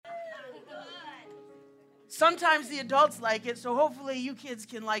Sometimes the adults like it, so hopefully you kids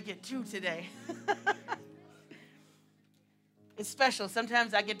can like it too today. It's special.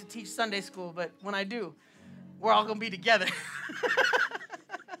 Sometimes I get to teach Sunday school, but when I do, we're all going to be together.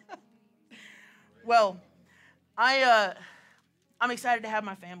 Well, I'm excited to have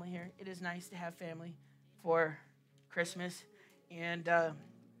my family here. It is nice to have family for Christmas. And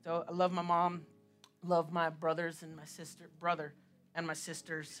so I love my mom, love my brothers and my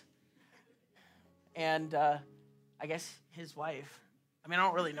sisters, and I guess his wife. I mean, I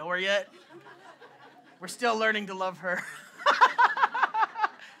don't really know her yet. We're still learning to love her.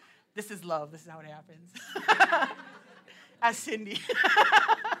 This is love. This is how it happens. As Cindy.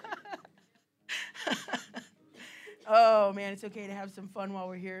 Oh, man, it's okay to have some fun while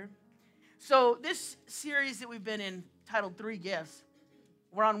we're here. So this series that we've been in, titled 3 Gifts,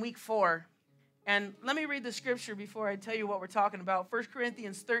 we're on week 4. And let me read the scripture before I tell you what we're talking about. 1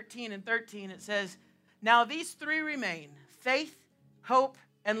 Corinthians 13:13, it says, "Now these 3 remain, faith, hope,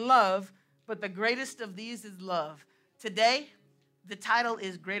 and love, but the greatest of these is love." Today, the title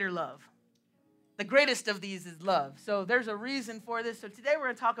is Greater Love. The greatest of these is love. So there's a reason for this. So today we're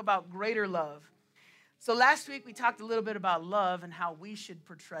going to talk about greater love. So last week we talked a little bit about love and how we should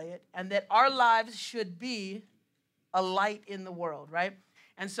portray it, and that our lives should be a light in the world, right?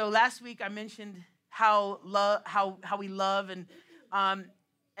 And so last week I mentioned how we love, and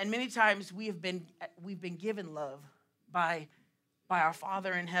many times we've been given love by our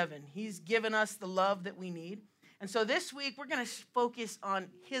Father in heaven. He's given us the love that we need. And so this week we're going to focus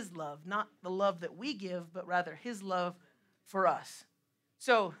on his love, not the love that we give, but rather his love for us.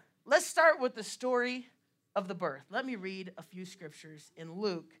 So let's start with the story of the birth. Let me read a few scriptures in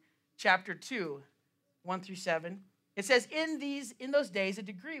Luke chapter 2, 1-7. It says, in those days, a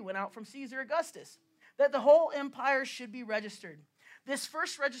decree went out from Caesar Augustus that the whole empire should be registered. This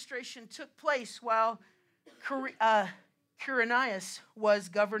first registration took place while Quirinius was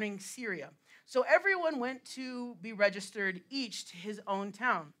governing Syria. So everyone went to be registered, each to his own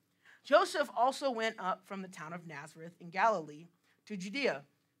town. Joseph also went up from the town of Nazareth in Galilee to Judea,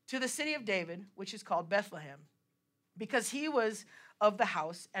 to the city of David, which is called Bethlehem, because he was of the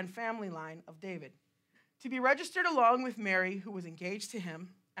house and family line of David, to be registered along with Mary, who was engaged to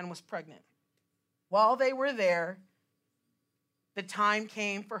him and was pregnant. While they were there, the time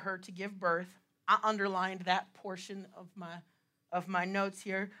came for her to give birth. I underlined that portion of my notes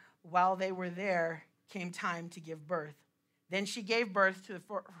here. While they were there, came time to give birth. Then she gave birth to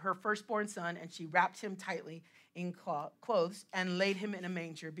her firstborn son, and she wrapped him tightly in clothes and laid him in a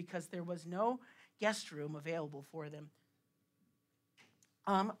manger because there was no guest room available for them.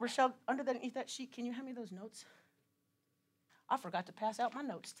 Rochelle, underneath that sheet, can you hand me those notes? I forgot to pass out my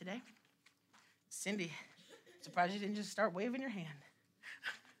notes today. Cindy, surprised you didn't just start waving your hand.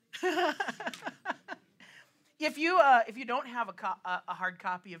 If you don't have a hard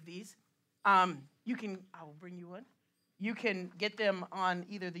copy of these, I will bring you one. You can get them on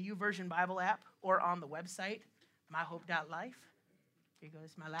either the YouVersion Bible app or on the website, myhope.life. Here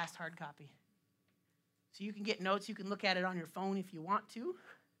goes my last hard copy. So you can get notes. You can look at it on your phone if you want to.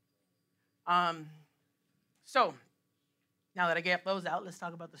 So now that I get those out, let's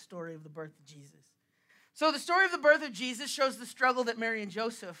talk about the story of the birth of Jesus. So the story of the birth of Jesus shows the struggle that Mary and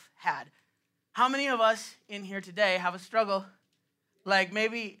Joseph had. How many of us in here today have a struggle? Like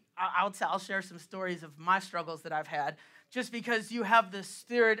maybe I'll share some stories of my struggles that I've had. Just because you have the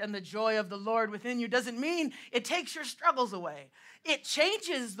spirit and the joy of the Lord within you doesn't mean it takes your struggles away. It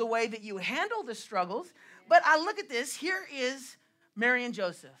changes the way that you handle the struggles. But I look at this. Here is Mary and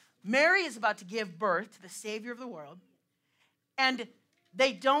Joseph. Mary is about to give birth to the Savior of the world. And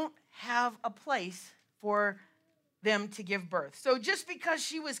they don't have a place for them to give birth. So just because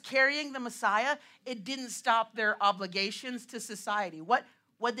she was carrying the Messiah, it didn't stop their obligations to society.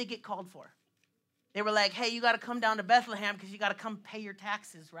 What'd they get called for? They were like, hey, you got to come down to Bethlehem because you got to come pay your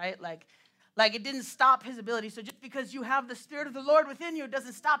taxes, right? Like it didn't stop his ability. So just because you have the Spirit of the Lord within you, it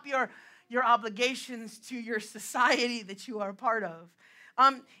doesn't stop your obligations to your society that you are a part of.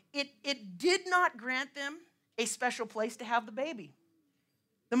 It did not grant them a special place to have the baby.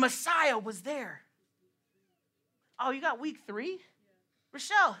 The Messiah was there. Oh, you got week 3? Yeah.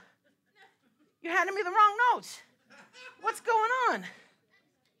 Rochelle, you handed me the wrong notes. What's going on?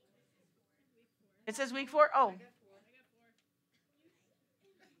 It says week 4? Oh.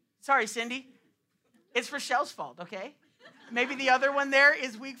 Sorry, Cindy. It's Rochelle's fault, okay? Maybe the other one there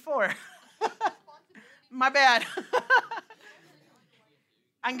is week 4. My bad.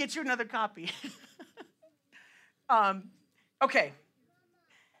 I can get you another copy. Okay.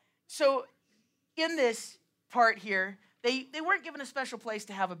 So in this part here, they weren't given a special place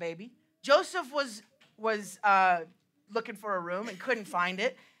to have a baby. Joseph was looking for a room and couldn't find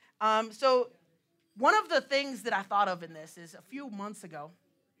it. So one of the things that I thought of in this is a few months ago,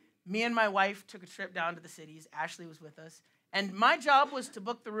 me and my wife took a trip down to the cities. Ashley was with us. And my job was to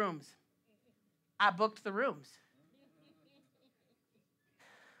book the rooms. I booked the rooms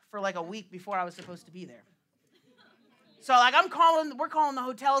for like a week before I was supposed to be there. So like we're calling the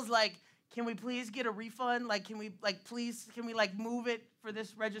hotels like, can we please get a refund? Like, can we move it for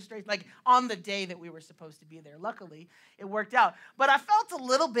this registration? Like on the day that we were supposed to be there. Luckily, it worked out. But I felt a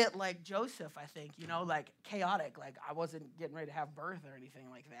little bit like Joseph, I think, like chaotic. Like I wasn't getting ready to have birth or anything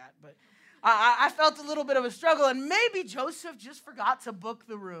like that. But I felt a little bit of a struggle. And maybe Joseph just forgot to book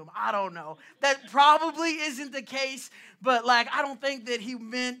the room. I don't know. That probably isn't the case. But like, I don't think that he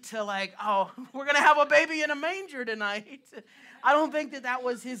meant to like, oh, we're going to have a baby in a manger tonight. I don't think that that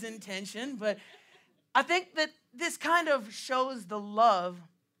was his intention, but I think that this kind of shows the love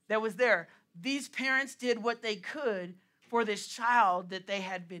that was there. These parents did what they could for this child that they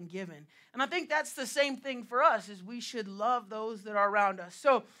had been given. And I think that's the same thing for us, is we should love those that are around us.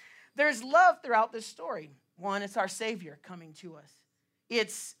 So there's love throughout this story. One, it's our Savior coming to us.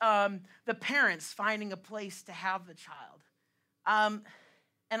 It's the parents finding a place to have the child.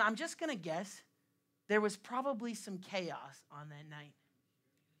 And I'm just going to guess there was probably some chaos on that night.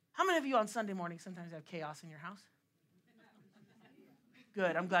 How many of you on Sunday morning sometimes have chaos in your house?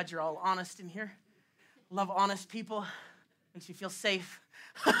 Good. I'm glad you're all honest in here. Love honest people. Makes you feel safe.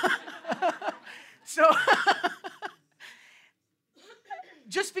 So,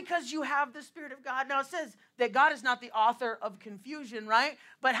 just because you have the Spirit of God. Now, it says that God is not the author of confusion, right?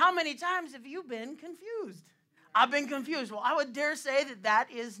 But how many times have you been confused? I've been confused. Well, I would dare say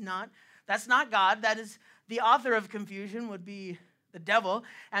that's not God. That is the author of confusion would be the devil.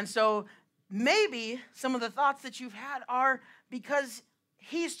 And so maybe some of the thoughts that you've had are because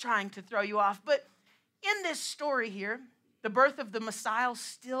he's trying to throw you off. But in this story here, the birth of the Messiah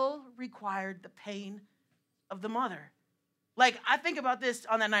still required the pain of the mother. Like, I think about this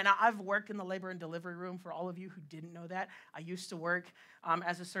on that night. Now, I've worked in the labor and delivery room. For all of you who didn't know that, I used to work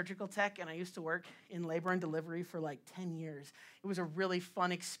as a surgical tech, and I used to work in labor and delivery for like 10 years. It was a really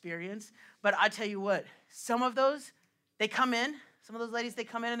fun experience. But I tell you what, some of those ladies, they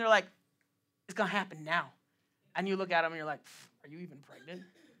come in and they're like, it's going to happen now. And you look at them and you're like, are you even pregnant?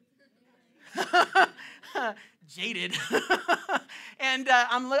 Jaded. And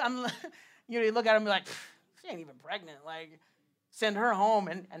you look at them and be like, she ain't even pregnant. Like, send her home.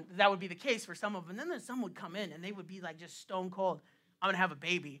 And that would be the case for some of them. And then there's some would come in and they would be like just stone cold. I'm going to have a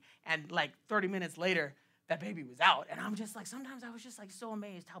baby. And like 30 minutes later, that baby was out. And I'm just like, sometimes I was just like so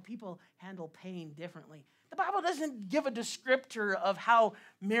amazed how people handle pain differently. The Bible doesn't give a descriptor of how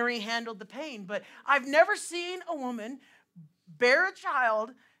Mary handled the pain. But I've never seen a woman bear a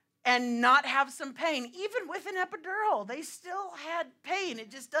child and not have some pain. Even with an epidural, they still had pain.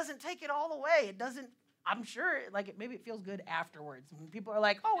 It just doesn't take it all away. It doesn't. I'm sure maybe it feels good afterwards. When people are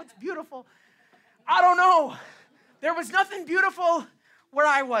like, oh, it's beautiful. I don't know. There was nothing beautiful where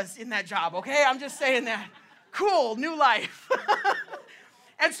I was in that job, okay? I'm just saying that. Cool, new life.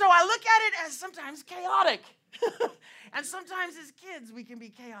 And so I look at it as sometimes chaotic. And sometimes as kids, we can be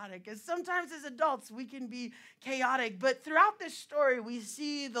chaotic. And sometimes as adults, we can be chaotic. But throughout this story, we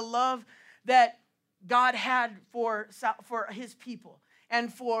see the love that God had for his people.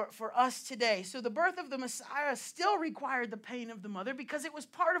 And for us today. So the birth of the Messiah still required the pain of the mother because it was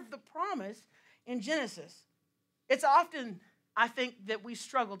part of the promise in Genesis. It's often, I think, that we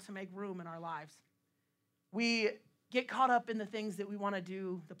struggle to make room in our lives. We get caught up in the things that we want to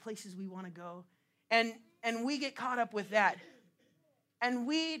do, the places we want to go, and we get caught up with that. And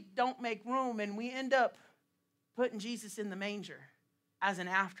we don't make room, and we end up putting Jesus in the manger as an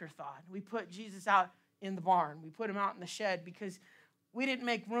afterthought. We put Jesus out in the barn. We put him out in the shed because we didn't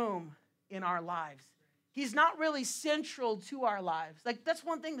make room in our lives. He's not really central to our lives. Like, that's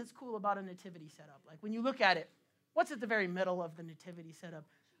one thing that's cool about a nativity setup. Like, when you look at it, what's at the very middle of the nativity setup?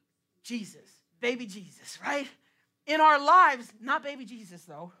 Jesus, baby Jesus, right? In our lives, not baby Jesus,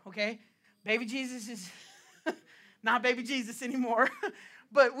 though, okay? Baby Jesus is not baby Jesus anymore.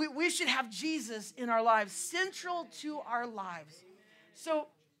 But we should have Jesus in our lives, central to our lives. So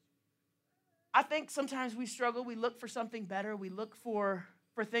I think sometimes we struggle. We look for something better. We look for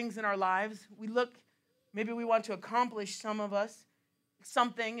things in our lives. Maybe we want to accomplish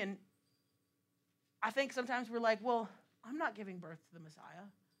something. And I think sometimes we're like, well, I'm not giving birth to the Messiah.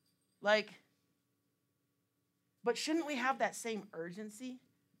 But shouldn't we have that same urgency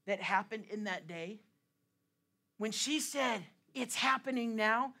that happened in that day? When she said, it's happening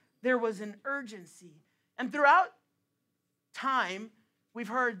now, there was an urgency. And throughout time, we've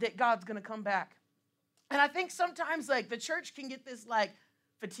heard that God's going to come back. And I think sometimes like the church can get this like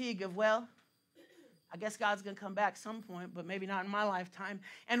fatigue of, well, I guess God's going to come back some point, but maybe not in my lifetime.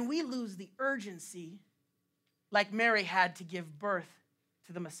 And we lose the urgency like Mary had to give birth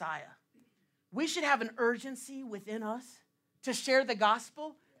to the Messiah. We should have an urgency within us to share the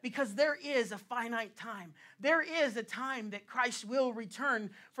gospel because there is a finite time. There is a time that Christ will return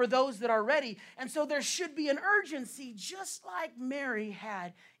for those that are ready. And so there should be an urgency just like Mary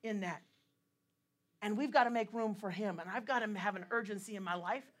had in that. And we've got to make room for him. And I've got to have an urgency in my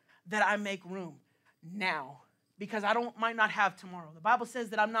life that I make room now because might not have tomorrow. The Bible says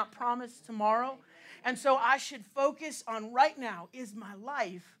that I'm not promised tomorrow. And so I should focus on right now, is my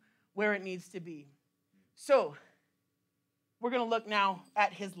life where it needs to be? So we're going to look now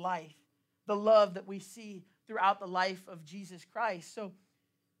at his life, the love that we see throughout the life of Jesus Christ. So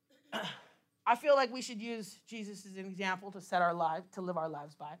I feel like we should use Jesus as an example to to live our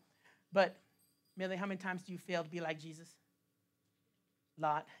lives by. But Millie, how many times do you fail to be like Jesus? A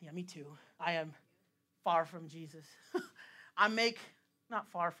lot. Yeah, me too. I am far from Jesus. Not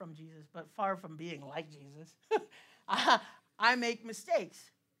far from Jesus, but far from being like Jesus. I make mistakes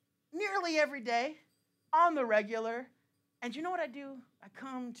nearly every day on the regular. And you know what I do? I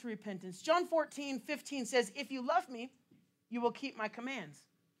come to repentance. John 14:15 says, if you love me, you will keep my commands.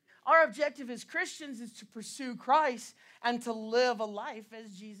 Our objective as Christians is to pursue Christ and to live a life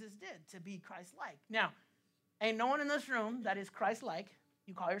as Jesus did, to be Christ-like. Now, ain't no one in this room that is Christ-like.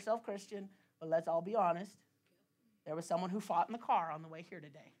 You call yourself Christian, but let's all be honest. There was someone who fought in the car on the way here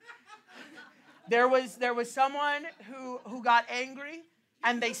today. There was someone who got angry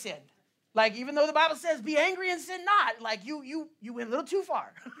and they sinned. Like, even though the Bible says be angry and sin not, like you went a little too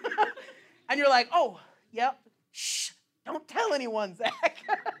far. And you're like, oh, yep, shh, don't tell anyone, Zach.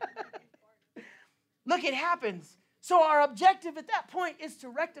 Look, it happens. So our objective at that point is to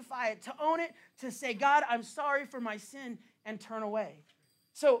rectify it, to own it, to say, God, I'm sorry for my sin, and turn away.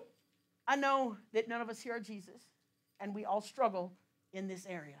 So I know that none of us here are Jesus, and we all struggle in this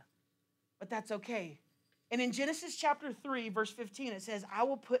area. But that's okay. And in Genesis chapter 3, verse 15, it says, I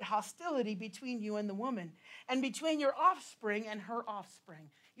will put hostility between you and the woman, and between your offspring and her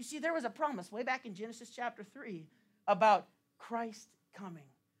offspring. You see, there was a promise way back in Genesis chapter 3 about Christ coming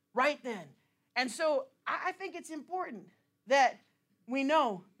right then. And so I think it's important that we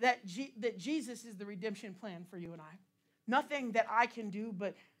know that Jesus is the redemption plan for you and I. Nothing that I can do,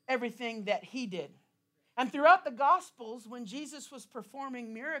 but everything that he did. And throughout the Gospels, when Jesus was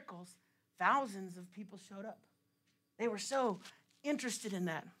performing miracles, thousands of people showed up. They were so interested in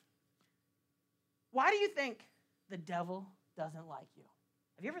that. Why do you think the devil doesn't like you?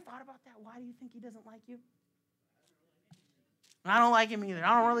 Have you ever thought about that? Why do you think he doesn't like you? I don't like him either.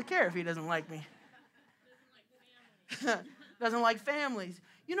 I don't really care if he doesn't like me. Doesn't like families.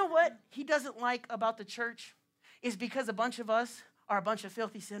 You know what he doesn't like about the church is because a bunch of us are a bunch of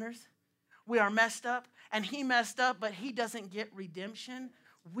filthy sinners. We are messed up, and he messed up, but he doesn't get redemption.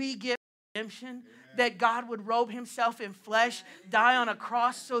 We get redemption, that God would robe himself in flesh, die on a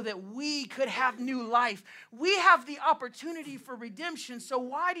cross so that we could have new life. We have the opportunity for redemption. So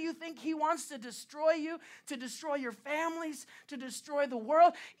why do you think he wants to destroy you, to destroy your families, to destroy the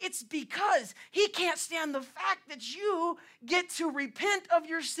world? It's because he can't stand the fact that you get to repent of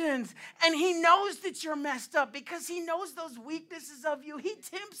your sins. And he knows that you're messed up because he knows those weaknesses of you. He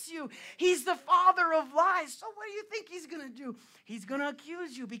tempts you. He's the father of lies. So what do you think he's going to do? He's going to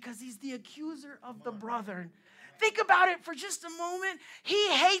accuse you because he's the accuser of the brethren. Think about it for just a moment. He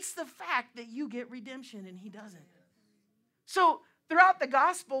hates the fact that you get redemption and he doesn't. So throughout the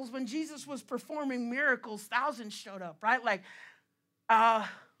Gospels, when Jesus was performing miracles, thousands showed up, right? Like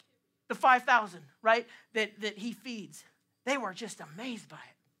the 5,000, right? That he feeds. They were just amazed by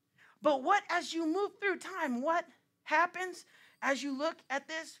it. But as you move through time, what happens as you look at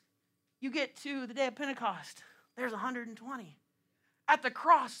this? You get to the day of Pentecost. There's 120. At the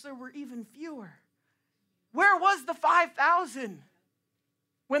cross, there were even fewer. Where was the 5,000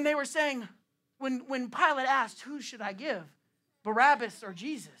 when they were saying, when Pilate asked, who should I give, Barabbas or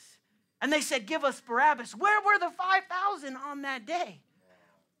Jesus? And they said, give us Barabbas. Where were the 5,000 on that day?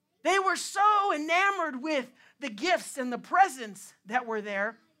 They were so enamored with the gifts and the presents that were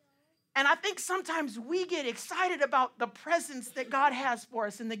there. And I think sometimes we get excited about the presents that God has for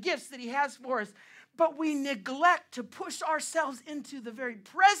us and the gifts that he has for us, but we neglect to push ourselves into the very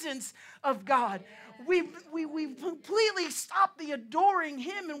presence of God. We completely stop the adoring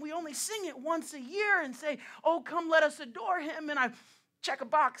him, and we only sing it once a year and say, oh, come let us adore him. And I check a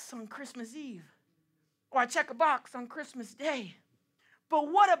box on Christmas Eve, or I check a box on Christmas Day. But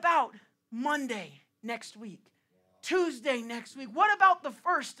what about Monday next week? Tuesday next week? What about the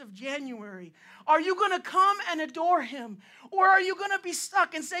 1st of January? Are you going to come and adore him? Or are you going to be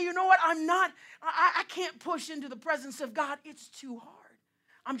stuck and say, you know what, I can't push into the presence of God. It's too hard.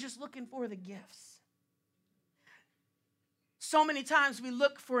 I'm just looking for the gifts. So many times we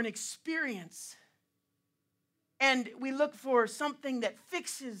look for an experience and we look for something that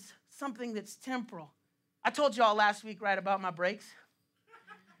fixes something that's temporal. I told y'all last week, right, about my brakes.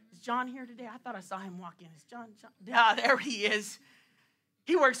 Is John here today? I thought I saw him walk in. Is John? Yeah, there he is.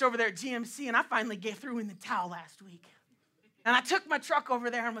 He works over there at GMC, and I finally threw in the towel last week. And I took my truck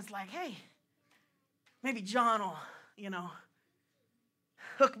over there and was like, hey, maybe John will,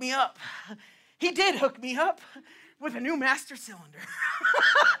 hook me up. He did hook me up with a new master cylinder.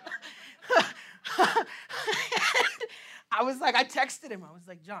 I was like, I texted him. I was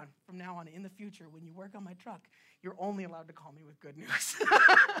like, John, from now on, in the future, when you work on my truck, you're only allowed to call me with good news.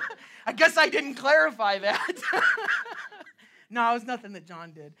 I guess I didn't clarify that. No, it was nothing that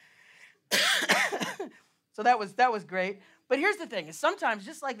John did. So that was great. But here's the thing, is sometimes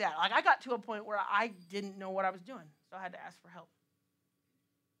just like that, like I got to a point where I didn't know what I was doing, so I had to ask for help.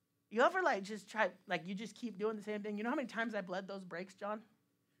 You ever just try, you just keep doing the same thing? You know how many times I bled those brakes, John?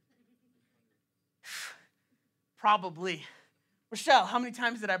 Probably. Rochelle, how many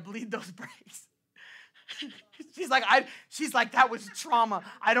times did I bleed those brakes? She's like, that was trauma.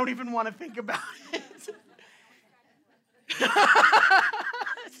 I don't even want to think about it.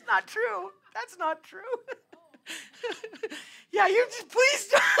 It's not true. That's not true. Yeah, you just please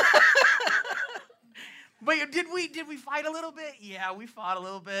don't. But did we fight a little bit? Yeah, we fought a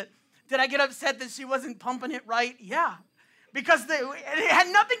little bit. Did I get upset that she wasn't pumping it right? Yeah. Because it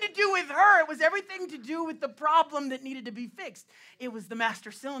had nothing to do with her. It was everything to do with the problem that needed to be fixed. It was the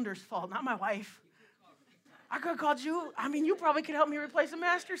master cylinder's fault, not my wife. I could have called you. I mean, you probably could help me replace a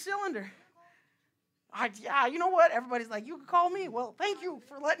master cylinder. Yeah, you know what? Everybody's like, you could call me. Well, thank you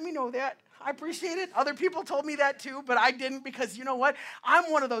for letting me know that. I appreciate it. Other people told me that too, but I didn't because you know what?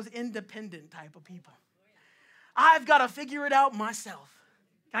 I'm one of those independent type of people. I've got to figure it out myself.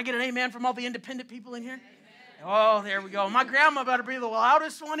 Can I get an amen from all the independent people in here? Amen. Oh, there we go. My grandma better be the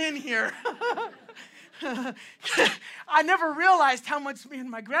loudest one in here. I never realized how much me and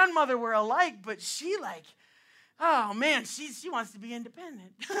my grandmother were alike, but she oh man, she wants to be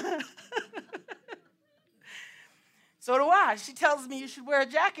independent. So do I. She tells me you should wear a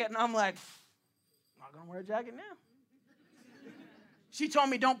jacket, and I'm like, I'm not going to wear a jacket now. She told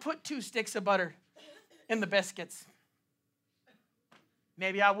me don't put 2 sticks of butter in the biscuits.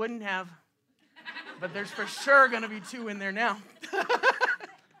 Maybe I wouldn't have, but there's for sure going to be 2 in there now.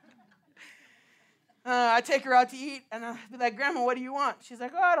 I take her out to eat, and I'll be like, Grandma, what do you want? She's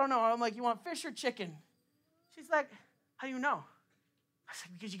like, oh, I don't know. I'm like, you want fish or chicken? She's like, how do you know? I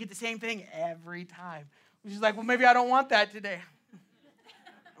said, because you get the same thing every time. She's like, well, maybe I don't want that today.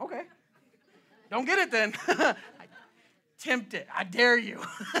 Okay. Don't get it then. Tempt it. I dare you.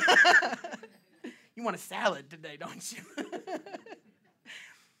 You want a salad today, don't you?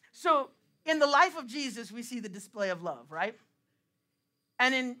 So in the life of Jesus, we see the display of love, right?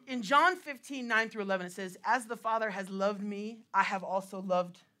 And in John 15, 9 through 11, it says, as the Father has loved me, I have also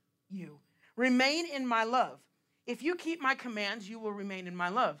loved you. Remain in my love. If you keep my commands, you will remain in my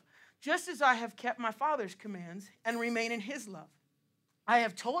love, just as I have kept my Father's commands and remain in his love. I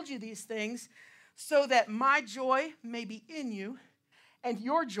have told you these things so that my joy may be in you and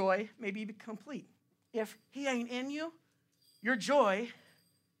your joy may be complete. If he ain't in you, your joy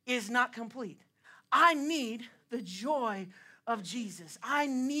is not complete. I need the joy of Jesus. I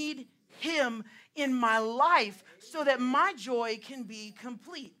need him in my life so that my joy can be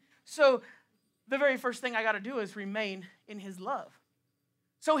complete. So the very first thing I got to do is remain in his love.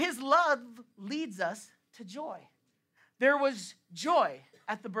 So his love leads us to joy. There was joy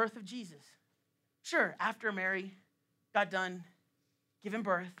at the birth of Jesus. Sure, after Mary got done giving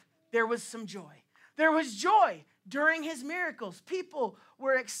birth, there was some joy. There was joy during his miracles. People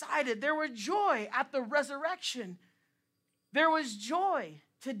were excited. There was joy at the resurrection. There was joy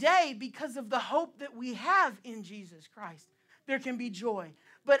today because of the hope that we have in Jesus Christ. There can be joy.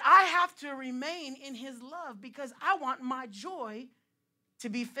 But I have to remain in his love because I want my joy to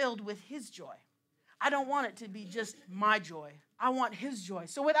be filled with his joy. I don't want it to be just my joy. I want his joy.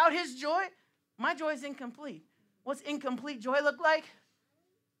 So without his joy, my joy is incomplete. What's incomplete joy look like?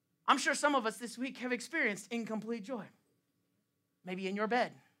 I'm sure some of us this week have experienced incomplete joy. Maybe in your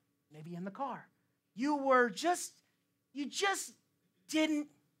bed, maybe in the car. You just didn't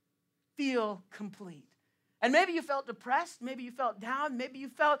feel complete. And maybe you felt depressed, maybe you felt down, maybe you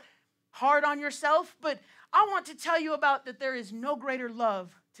felt hard on yourself, but I want to tell you about that there is no greater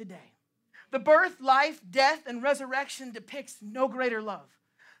love today. The birth, life, death, and resurrection depicts no greater love.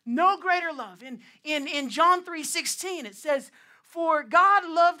 No greater love. In John 3:16, it says, "For God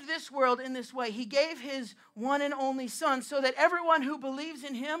loved this world in this way. He gave his one and only Son so that everyone who believes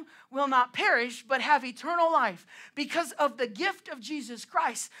in him will not perish but have eternal life." Because of the gift of Jesus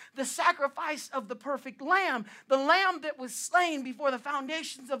Christ, the sacrifice of the perfect Lamb, the Lamb that was slain before the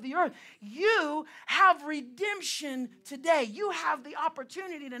foundations of the earth, you have redemption today. You have the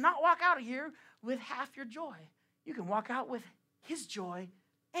opportunity to not walk out of here with half your joy. You can walk out with his joy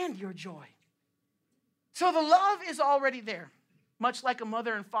and your joy. So the love is already there. Much like a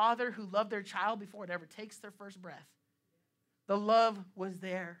mother and father who love their child before it ever takes their first breath. The love was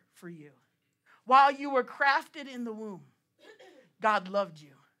there for you. While you were crafted in the womb, God loved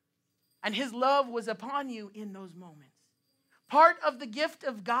you. And his love was upon you in those moments. Part of the gift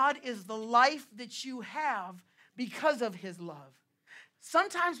of God is the life that you have because of his love.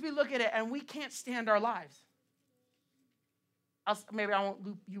 Sometimes we look at it and we can't stand our lives. Maybe I won't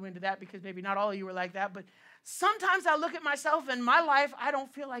loop you into that because maybe not all of you are like that, but sometimes I look at myself and my life, I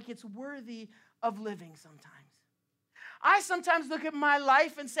don't feel like it's worthy of living sometimes. I sometimes look at my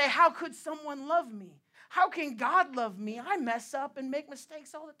life and say, how could someone love me? How can God love me? I mess up and make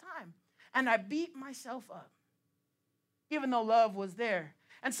mistakes all the time. And I beat myself up, even though love was there.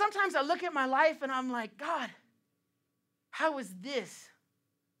 And sometimes I look at my life and I'm like, God, how is this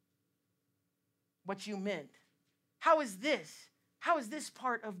what you meant? How is this? How is this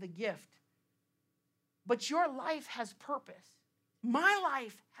part of the gift? But your life has purpose. My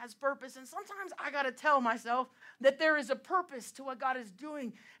life has purpose. And sometimes I got to tell myself that there is a purpose to what God is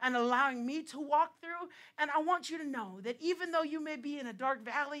doing and allowing me to walk through. And I want you to know that even though you may be in a dark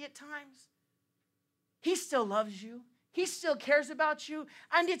valley at times, he still loves you. He still cares about you.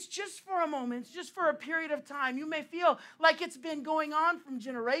 And it's just for a moment. It's just for a period of time. You may feel like it's been going on from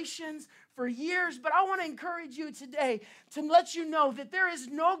generations, for years. But I want to encourage you today to let you know that there is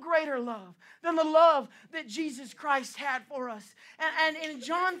no greater love than the love that Jesus Christ had for us. And in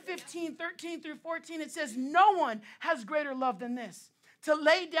John 15:13-14, it says, no one has greater love than this, to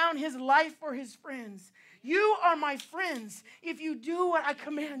lay down his life for his friends. You are my friends if you do what I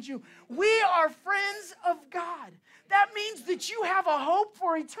command you. We are friends of God. That means that you have a hope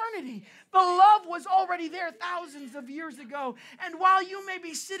for eternity. The love was already there thousands of years ago. And while you may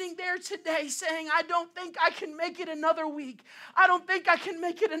be sitting there today saying, I don't think I can make it another week, I don't think I can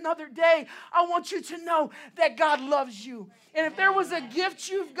make it another day, I want you to know that God loves you. And if there was a gift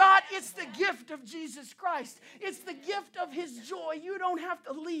you've got, it's the gift of Jesus Christ. It's the gift of his joy. You don't have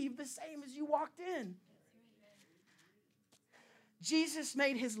to leave the same as you walked in. Jesus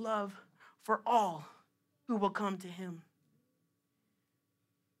made his love for all who will come to him.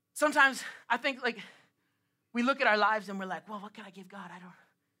 Sometimes I think like we look at our lives and we're like, well, what can I give God?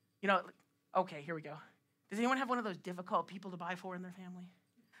 Okay, here we go. Does anyone have one of those difficult people to buy for in their family?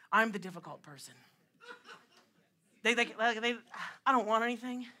 I'm the difficult person. I don't want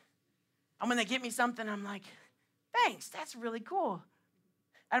anything. And when they get me something, I'm like, thanks, that's really cool.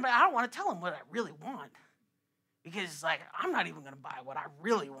 And I don't want to tell them what I really want because I'm not even going to buy what I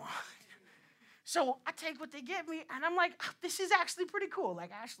really want. So I take what they give me, and I'm like, this is actually pretty cool.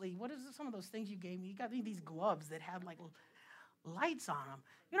 Like, Ashley, what is some of those things you gave me? You got these gloves that have, lights on them.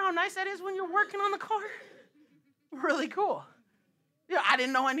 You know how nice that is when you're working on the car? Really cool. Yeah, I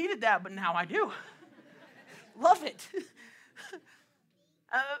didn't know I needed that, but now I do. Love it.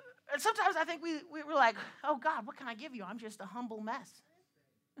 And sometimes I think we're like, oh, God, what can I give you? I'm just a humble mess.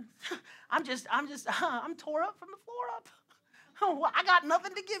 I'm tore up from the floor up. Oh, I got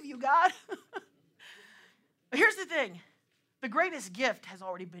nothing to give you, God. But here's the thing. The greatest gift has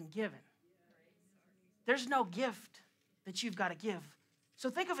already been given. There's no gift that you've got to give. So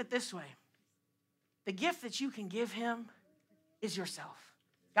think of it this way. The gift that you can give him is yourself.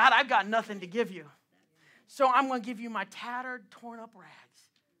 God, I've got nothing to give you. So I'm going to give you my tattered, torn up rags.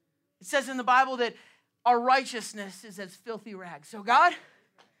 It says in the Bible that our righteousness is as filthy rags. So God,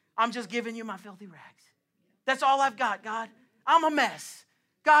 I'm just giving you my filthy rags. That's all I've got, God. I'm a mess.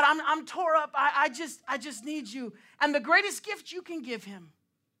 God, I'm tore up. I just need you. And the greatest gift you can give him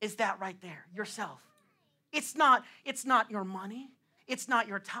is that right there, yourself. It's not your money. It's not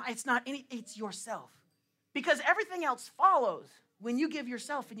your time. It's yourself. Because everything else follows when you give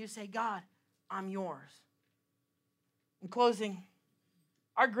yourself and you say, God, I'm yours. In closing,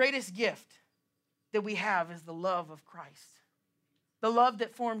 our greatest gift that we have is the love of Christ. The love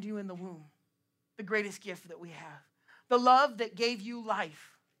that formed you in the womb. The greatest gift that we have. The love that gave you life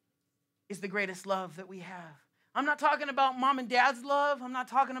is the greatest love that we have. I'm not talking about mom and dad's love. I'm not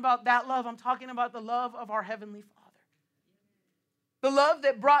talking about that love. I'm talking about the love of our Heavenly Father. The love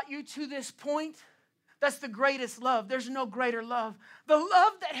that brought you to this point, that's the greatest love. There's no greater love. The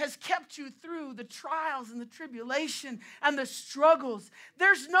love that has kept you through the trials and the tribulation and the struggles.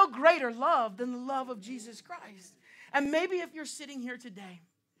 There's no greater love than the love of Jesus Christ. And maybe if you're sitting here today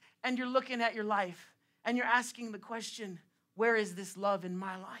and you're looking at your life and you're asking the question, where is this love in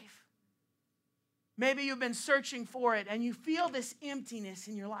my life? Maybe you've been searching for it and you feel this emptiness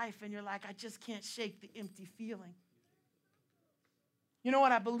in your life and you're like, I just can't shake the empty feeling. You know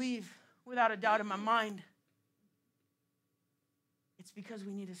what I believe without a doubt in my mind? It's because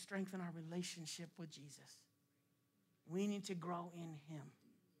we need to strengthen our relationship with Jesus. We need to grow in him.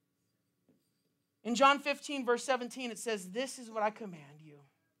 In John 15, verse 17, it says, this is what I command you.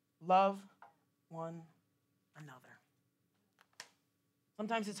 Love one another.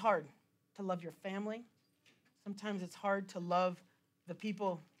 Sometimes it's hard to love your family. Sometimes it's hard to love the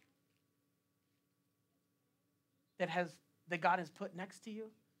people that God has put next to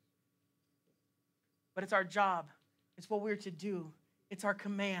you. But it's our job. It's what we're to do. It's our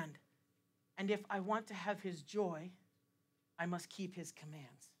command. And if I want to have his joy, I must keep his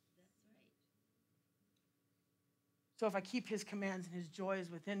commands. So if I keep his commands and his joy is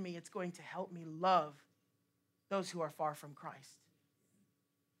within me, it's going to help me love those who are far from Christ.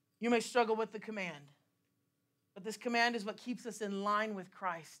 You may struggle with the command, but this command is what keeps us in line with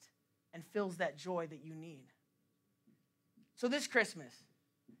Christ and fills that joy that you need. So this Christmas,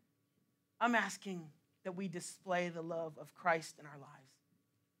 I'm asking that we display the love of Christ in our lives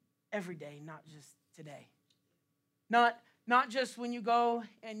every day, not just today. Not just when you go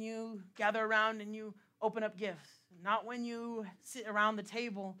and you gather around and you open up gifts. Not when you sit around the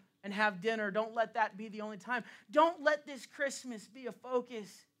table and have dinner. Don't let that be the only time. Don't let this Christmas be a focus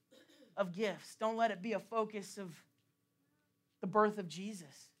of gifts. Don't let it be a focus of the birth of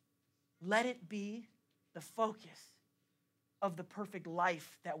Jesus. Let it be the focus of the perfect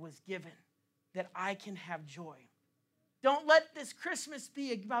life that was given, that I can have joy. Don't let this Christmas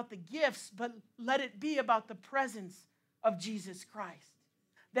be about the gifts, but let it be about the presence of Jesus Christ,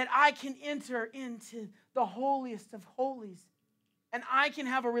 that I can enter into the holiest of holies and I can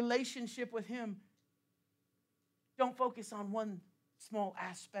have a relationship with him. Don't focus on one small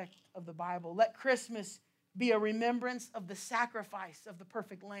aspect of the Bible. Let Christmas be a remembrance of the sacrifice of the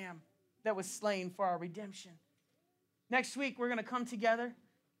perfect lamb that was slain for our redemption. Next week, we're going to come together.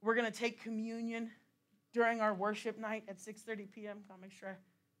 We're going to take communion during our worship night at 6:30 p.m. I'll make sure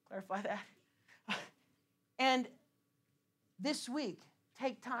I clarify that. And this week,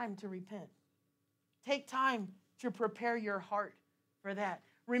 take time to repent. Take time to prepare your heart for that.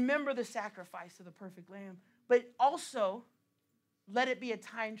 Remember the sacrifice of the perfect lamb, but also let it be a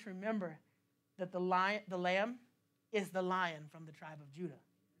time to remember that the lamb is the lion from the tribe of Judah.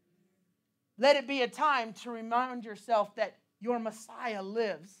 Let it be a time to remind yourself that your Messiah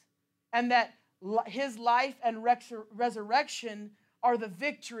lives and that his life and resurrection are the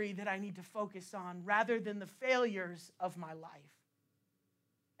victory that I need to focus on rather than the failures of my life.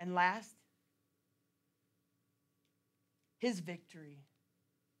 And last, his victory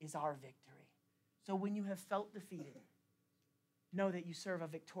is our victory. So when you have felt defeated, know that you serve a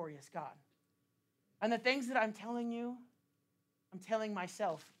victorious God. And the things that I'm telling you, I'm telling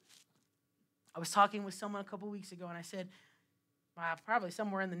myself. I was talking with someone a couple weeks ago, and I said, probably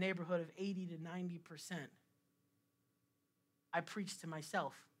somewhere in the neighborhood of 80 to 90%, I preach to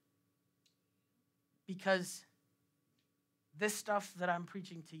myself. Because this stuff that I'm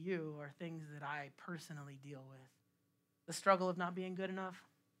preaching to you are things that I personally deal with. The struggle of not being good enough.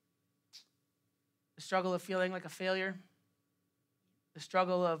 The struggle of feeling like a failure. The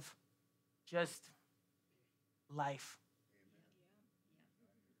struggle of just life.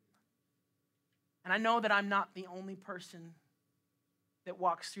 And I know that I'm not the only person that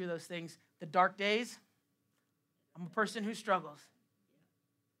walks through those things. The dark days, I'm a person who struggles.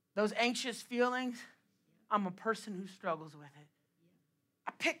 Those anxious feelings, I'm a person who struggles with it.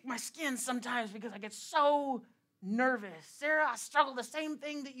 I pick my skin sometimes because I get so nervous. Sarah, I struggle the same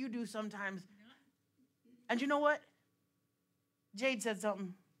thing that you do sometimes. And you know what? Jade said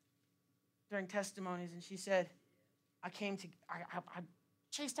something during testimonies, and she said, I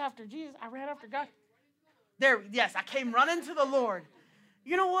chased after Jesus. I ran after God. Yes, I came running to the Lord.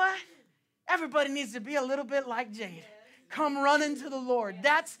 You know what? Everybody needs to be a little bit like Jade. Come running to the Lord.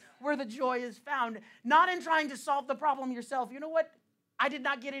 That's where the joy is found. Not in trying to solve the problem yourself. You know what? I did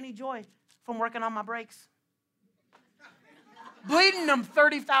not get any joy from working on my brakes. Bleeding them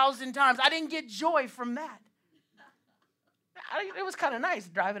 30,000 times. I didn't get joy from that. It was kind of nice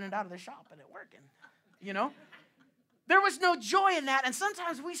driving it out of the shop and it working, you know? There was no joy in that. And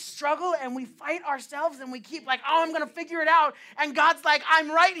sometimes we struggle and we fight ourselves and we keep like, oh, I'm going to figure it out. And God's like, I'm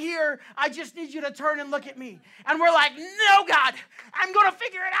right here. I just need you to turn and look at me. And we're like, no, God, I'm going to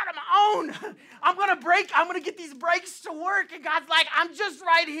figure it out on my own. I'm going to get these brakes to work. And God's like, I'm just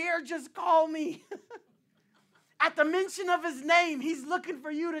right here. Just call me. At the mention of his name, he's looking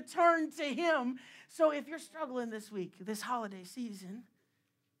for you to turn to him. So if you're struggling this week, this holiday season,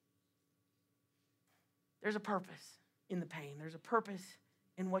 there's a purpose in the pain. There's a purpose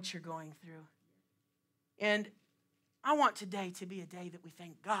in what you're going through. And I want today to be a day that we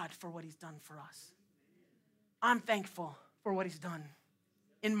thank God for what he's done for us. I'm thankful for what he's done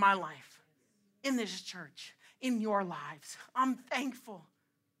in my life, in this church, in your lives. I'm thankful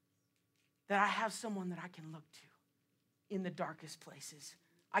that I have someone that I can look to in the darkest places.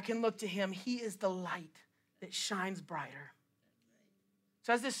 I can look to him. He is the light that shines brighter.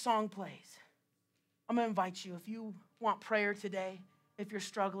 So as this song plays, I'm going to invite you, if you want prayer today, if you're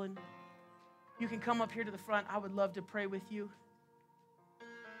struggling, you can come up here to the front. I would love to pray with you.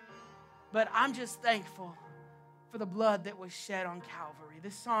 But I'm just thankful for the blood that was shed on Calvary.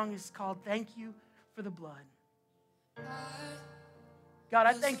 This song is called Thank You for the Blood. God,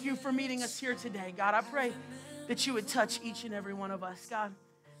 I thank you for meeting us here today. God, I pray that you would touch each and every one of us, God.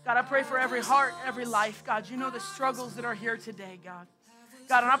 God, I pray for every heart, every life, God. You know the struggles that are here today, God.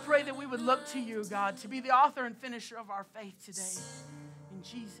 God, and I pray that we would look to you, God, to be the author and finisher of our faith today. In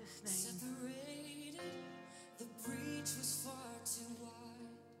Jesus' name. Separated, the breach was far too wide.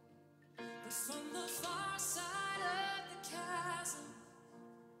 But from the far side of the chasm,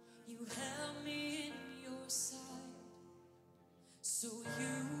 you held me in your sight. So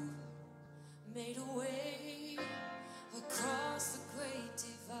you made a way across the great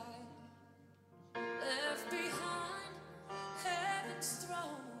divide. Left behind heaven's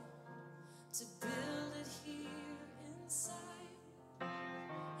throne to build it here inside.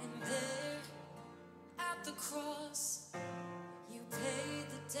 And there at the cross, you paid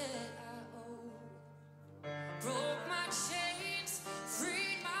the debt I owed. Broke my chains,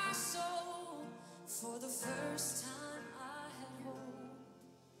 freed my soul. For the first time I had hope.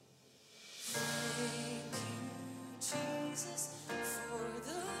 Thank you, Jesus, for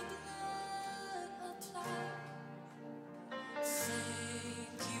the blood applied.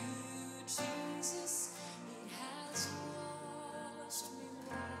 Thank you, Jesus, it has washed me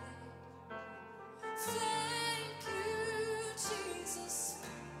white. Thank you, Jesus,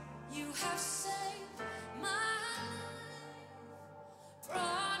 you have saved my life.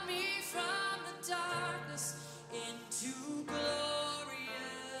 Brought me from the darkness into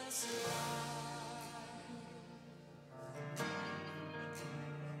glorious light.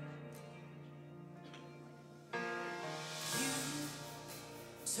 You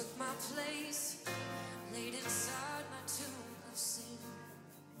took my place, laid inside my tomb of sin.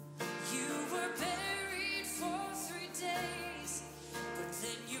 You were buried for 3 days, but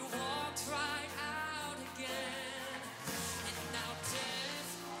then you walked right out again. And now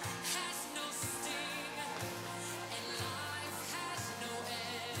death has no sting, and life has no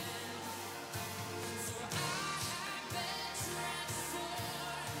end. For I have been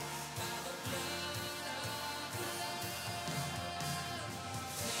transformed by the blood of the Lamb.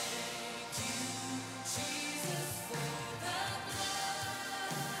 Thank you, Jesus, for the blood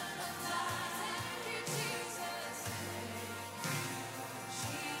applied. Thank you, Jesus.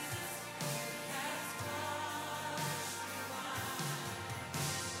 Jesus has washed me white.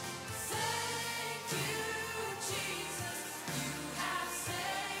 Thank you, Jesus, you have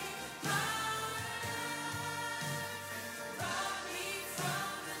saved my life. Brought me from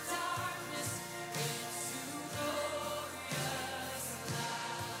the darkness into glorious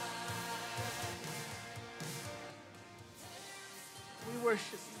We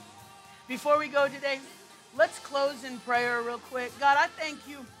worship you. Before we go today, let's close in prayer real quick. God, I thank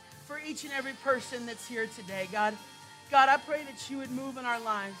you for each and every person that's here today, God. God, I pray that you would move in our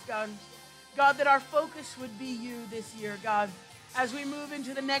lives, God. God, that our focus would be you this year, God. As we move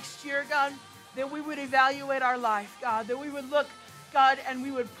into the next year, God, that we would evaluate our life, God. That we would look, God, and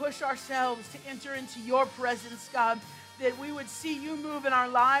we would push ourselves to enter into your presence, God. That we would see you move in our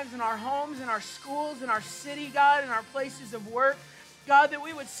lives, in our homes, in our schools, in our city, God, in our places of work. God, that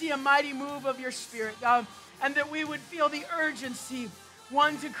we would see a mighty move of your Spirit, God, and that we would feel the urgency,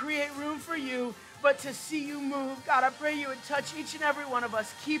 one, to create room for you, but to see you move. God, I pray you would touch each and every one of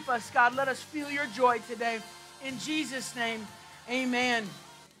us. Keep us, God. Let us feel your joy today. In Jesus' name, amen.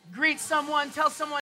 Greet someone. Tell someone.